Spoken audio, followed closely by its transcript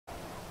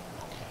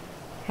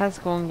How's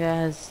it going,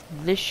 guys?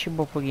 This is your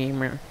Bubble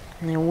Gamer,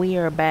 and we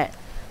are back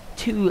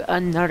to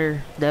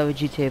another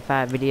GTA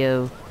 5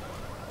 video.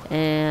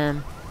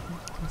 And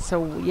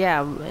so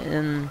yeah,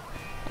 and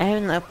I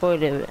haven't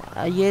uploaded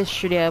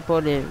yesterday. I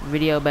uploaded a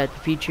video about the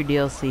future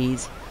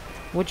DLCs,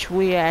 which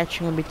we are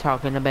actually gonna be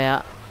talking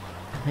about.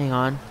 Hang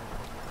on.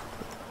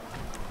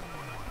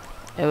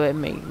 Oh, it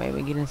made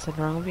me get inside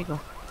the wrong vehicle.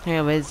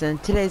 Anyways, in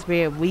today's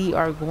video, we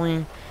are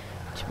going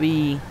to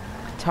be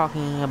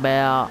talking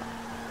about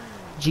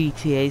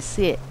GTA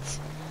 6.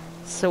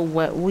 So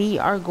what we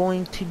are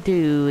going to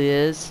do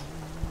is,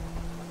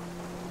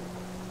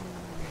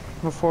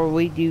 before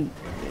we do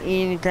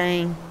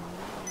anything,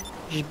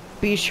 just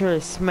be sure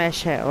to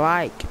smash that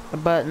like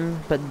button,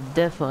 but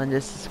definitely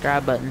the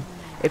subscribe button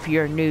if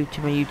you're new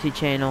to my YouTube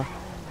channel.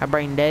 I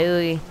bring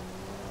daily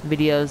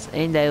videos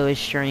and daily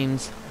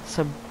streams,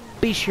 so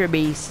be sure to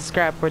be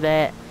subscribed for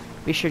that.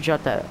 Be sure to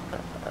drop that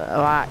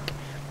like.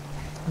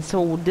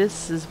 So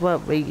this is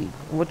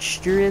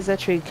which there is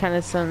actually kind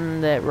of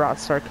something that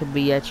Rockstar could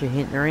be actually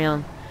hinting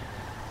around.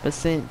 But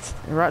since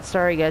Rockstar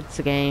already got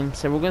the game,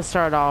 so we're going to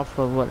start off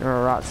with what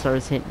Rockstar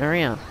is hinting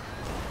around.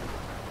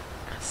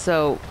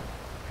 So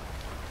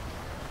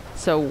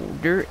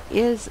there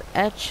is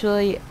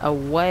actually a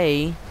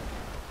way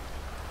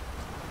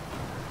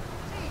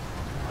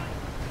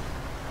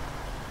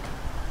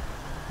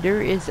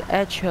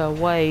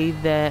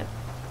that,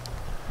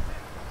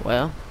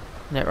 well,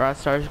 that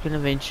Rockstar is going to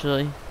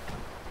eventually,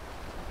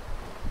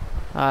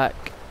 like,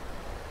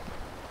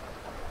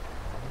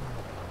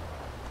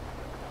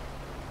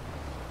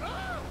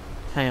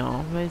 hang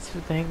on, let's see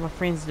what the heck my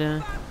friend's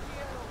doing.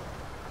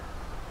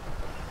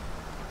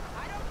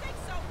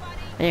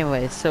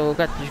 Anyway, so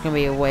there's gonna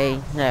be a way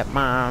that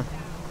that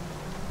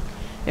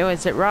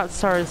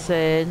Rockstar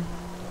said,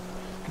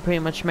 pretty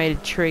much made a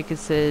trick. It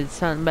said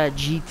something about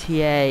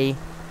GTA.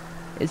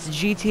 It's a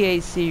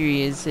GTA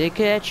series. It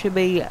could actually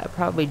be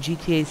probably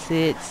GTA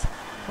 6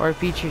 or a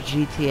future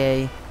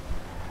GTA.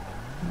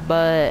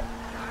 But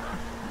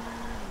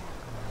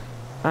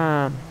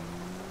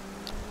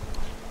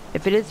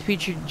if it is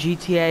future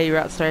GTA,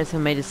 Rockstar has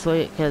made it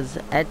slick because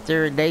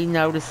after they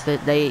noticed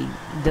that, they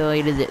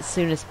deleted it as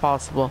soon as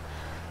possible.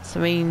 So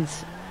it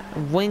means,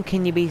 when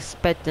can you be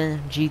expecting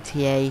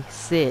GTA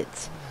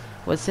 6?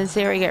 Well, since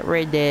they already got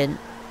Red Dead,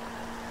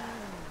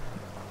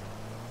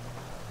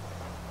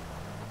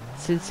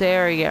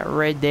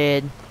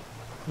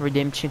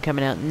 Redemption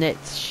coming out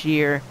next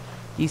year,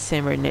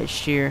 December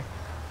next year,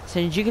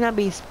 since you cannot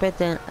be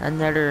expecting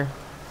another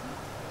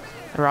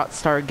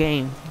Rockstar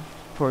game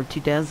for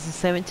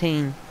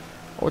 2017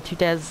 or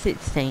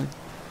 2016.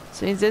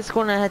 So means it's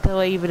gonna have to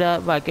leave it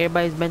up like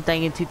everybody's been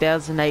thinking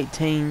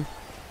 2018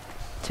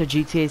 to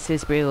GTA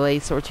 6 be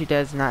released, or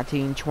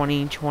 2019,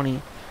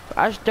 2020. But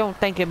I just don't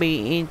think it'll be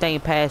anything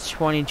past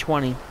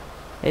 2020.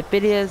 If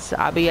it is,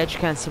 I'll be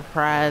actually kind of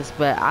surprised.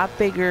 But I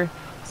figure,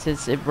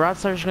 since if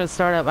Rockstar's gonna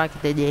start up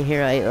like they did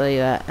here lately,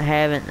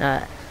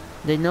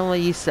 they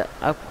normally used to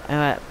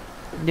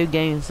new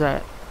games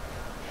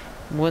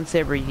once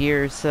every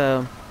year.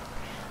 So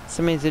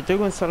means if they're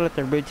gonna start up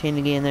their routine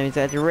again, that means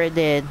after Red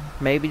Dead,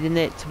 maybe the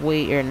next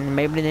week or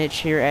maybe the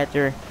next year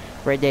after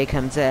Red Dead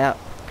comes out,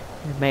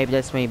 maybe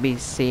that's maybe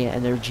see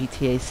under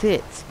GTA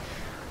 6.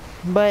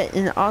 But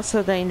and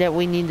also thing that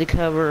we need to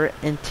cover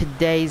in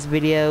today's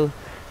video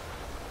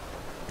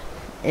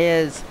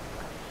is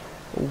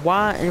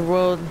why in the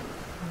world,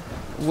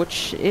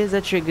 which is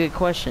actually a good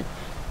question,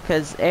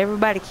 because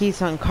everybody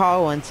keeps on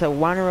calling. So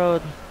why in the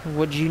world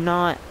would you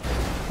not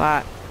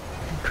like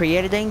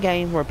create a dang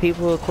game where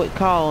people will quit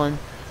calling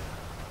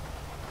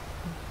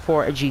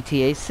for a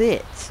GTA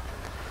 6?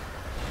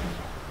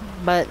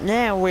 But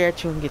now we're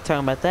actually going to get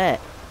talking about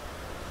that.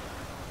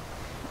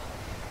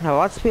 Now,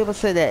 lots of people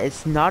say that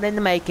it's not in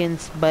the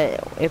makings, but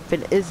if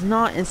it is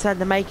not inside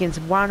the makings,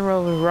 why in the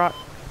world would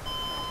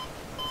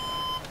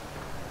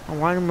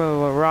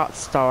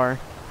Rockstar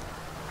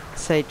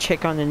say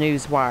check on the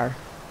news wire?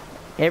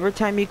 Every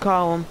time you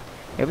call them,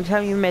 every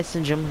time you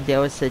message them, they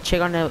always say check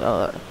on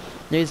the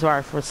news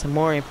wire for some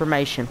more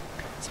information.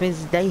 This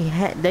means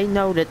they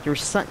know that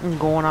there's something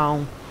going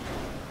on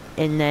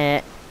in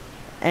that.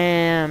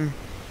 And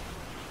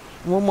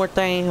one more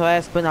thing,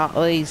 last but not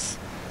least,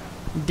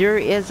 there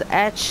is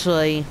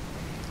actually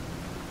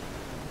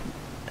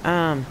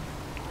on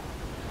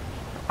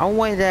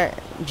way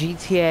that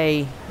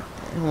GTA,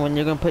 when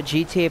they're gonna put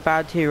GTA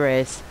 5 to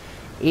rest,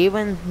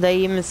 they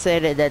even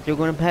said it, that they're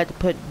gonna have to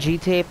put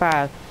GTA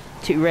 5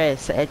 to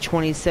rest at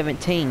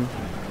 2017.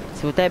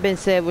 So with that being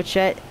said, which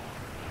that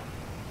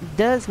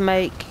does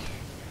make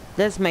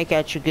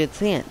actually good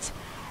sense,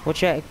 which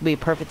that could be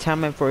perfect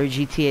timing for a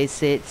GTA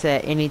 6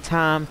 at any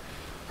time,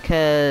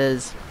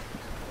 because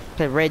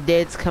Red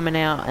Dead's coming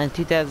out in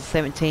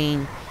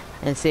 2017,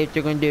 and see if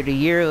they're going to do the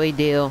yearly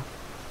deal.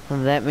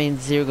 Well, that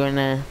means they're going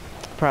to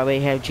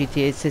probably have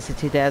GTA 6 in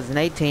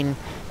 2018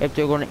 if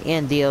they're going to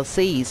end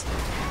DLCs.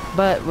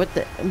 But what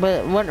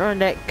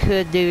that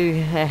could do,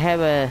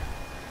 have a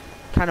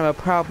kind of a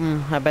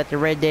problem about the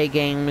Red Dead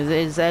game,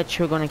 is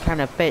actually going to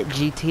kind of affect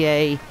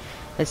GTA.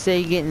 Let's say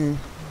you're getting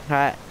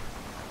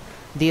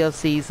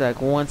DLCs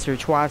like once or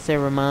twice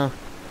every month,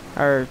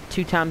 or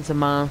 2 times a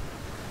month,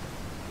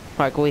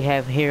 like we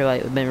have here.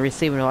 Like we've been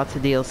receiving lots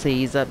of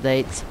DLCs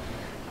updates.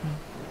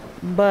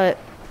 But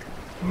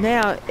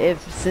now,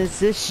 since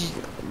this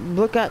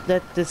look out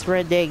that this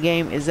Red Dead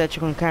game is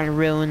actually going to kind of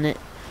ruin it,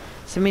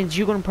 so it means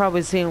you're going to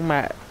probably see you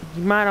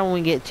might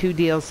only get 2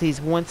 DLCs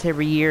once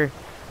every year.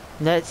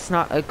 That's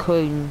not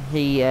including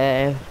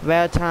the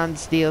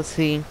Valentine's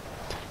DLC,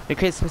 the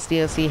Christmas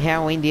DLC,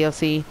 Halloween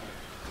DLC,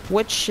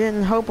 which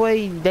and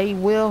hopefully they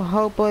will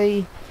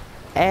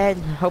add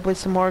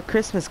some more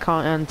Christmas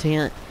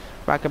content,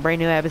 like a brand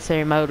new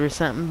adversary mode or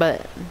something.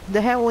 But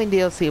the Halloween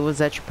DLC was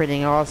actually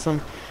pretty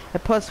awesome.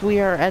 And plus, we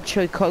are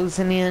actually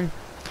closing in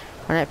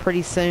on that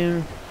pretty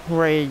soon. So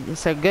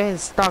go ahead and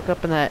stock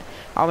up on that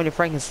Albany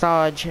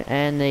Frankenstein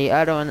and the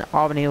other one,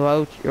 Albany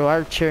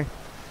Lurcher.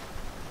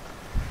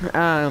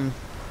 Cause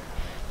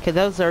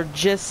those are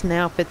just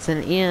now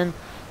fixing in.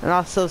 And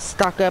also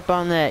stock up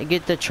on that,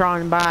 get the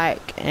Tron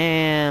bike,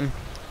 and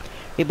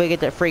people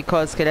get that free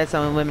codes, cause that's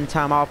only limited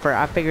time offer.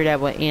 I figured that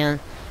would end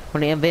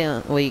when the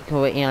event week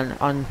would end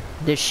on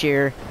this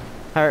year,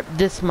 or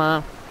this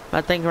month.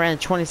 I think around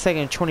the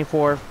 22nd,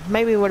 24th,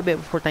 maybe a little bit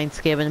before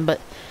Thanksgiving, but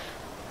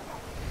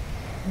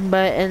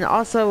and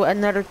also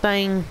another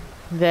thing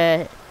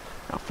that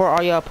for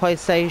all y'all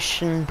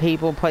PlayStation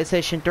people,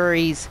 PlayStation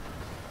 3s,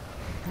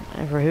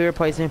 for who are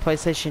playing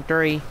PlayStation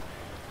 3,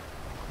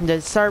 the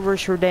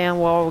servers were down a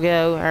while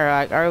ago, or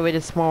like early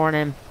this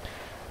morning.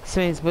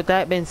 So with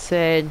that being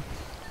said,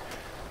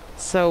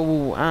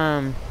 so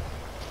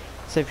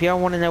if y'all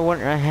want to know what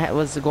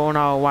was going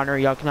on, why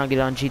y'all cannot get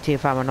on GTA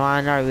 5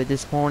 Online early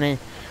this morning,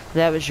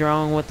 that was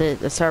wrong with it.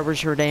 The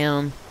servers were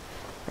down,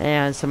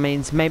 and so it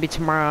means maybe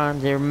tomorrow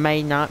there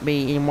may not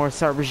be any more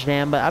servers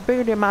down, but I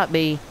figured there might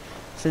be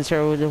since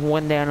there was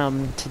one down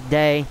on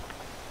today.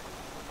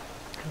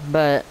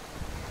 But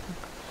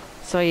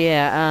so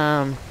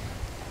yeah,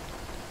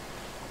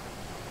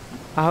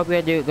 I hope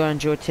you do go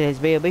enjoy today's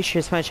video. Be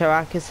sure to smash that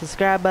like and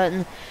subscribe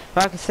button.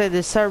 Like I said,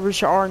 the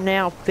servers are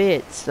now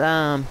fixed.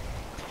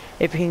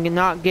 If you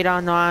cannot get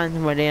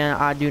online, well then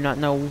I do not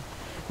know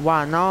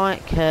why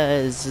not,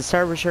 because the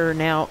servers are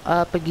now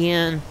up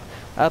again,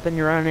 up and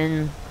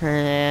running.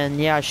 And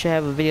yeah, I should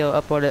have a video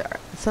uploaded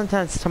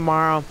sometimes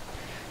tomorrow.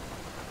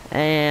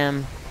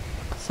 And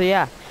so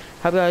yeah,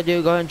 hope y'all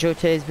do go enjoy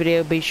today's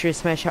video. Be sure to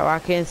smash that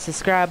like and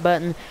subscribe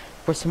button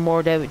for some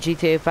more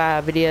GTA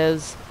 5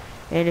 videos.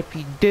 And if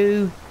you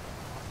do,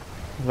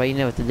 well, you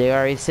know what to do. I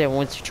already said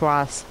once or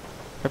twice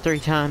or 3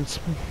 times.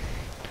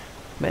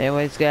 But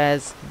anyways,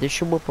 guys, this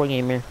is your boy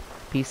Gamer.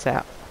 Peace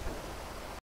out.